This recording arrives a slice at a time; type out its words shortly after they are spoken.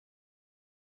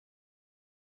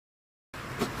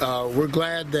We're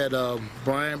glad that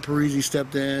Brian Parisi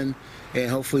stepped in, and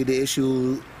hopefully the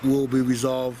issue will be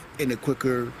resolved in a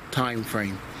quicker time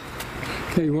frame.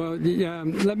 Okay, well,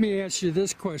 let me ask you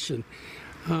this question.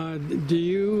 Do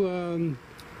you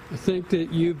think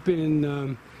that you've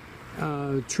been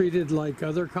treated like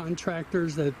other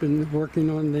contractors that have been working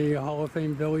on the Hall of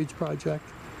Fame Village project?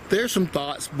 There's some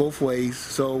thoughts both ways,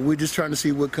 so we're just trying to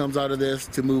see what comes out of this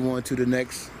to move on to the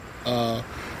next,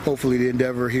 hopefully the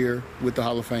endeavor here with the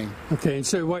Hall of Fame. Okay, and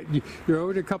so what, you're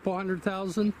owed a couple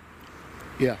 $100,000?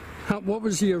 Yeah. What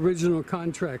was the original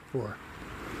contract for?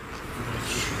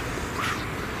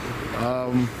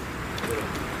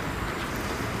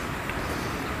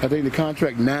 I think the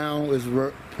contract now is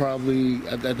probably,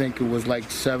 I think it was like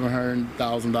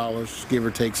 $700,000, give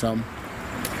or take some.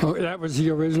 Oh, that was the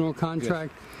original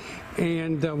contract? Yes.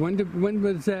 And when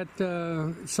was that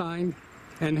signed?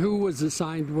 And who was it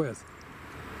signed with?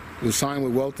 It was signed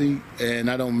with Wealthy, and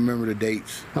I don't remember the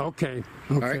dates. Okay.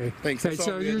 All right, thanks. Okay,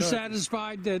 so you're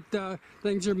satisfied that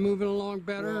things are moving along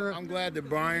better? Well, I'm glad that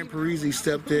Brian Parisi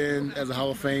stepped in as a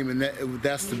Hall of Fame, and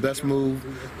that's the best move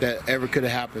that ever could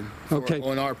have happened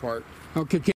on our part.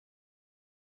 Okay.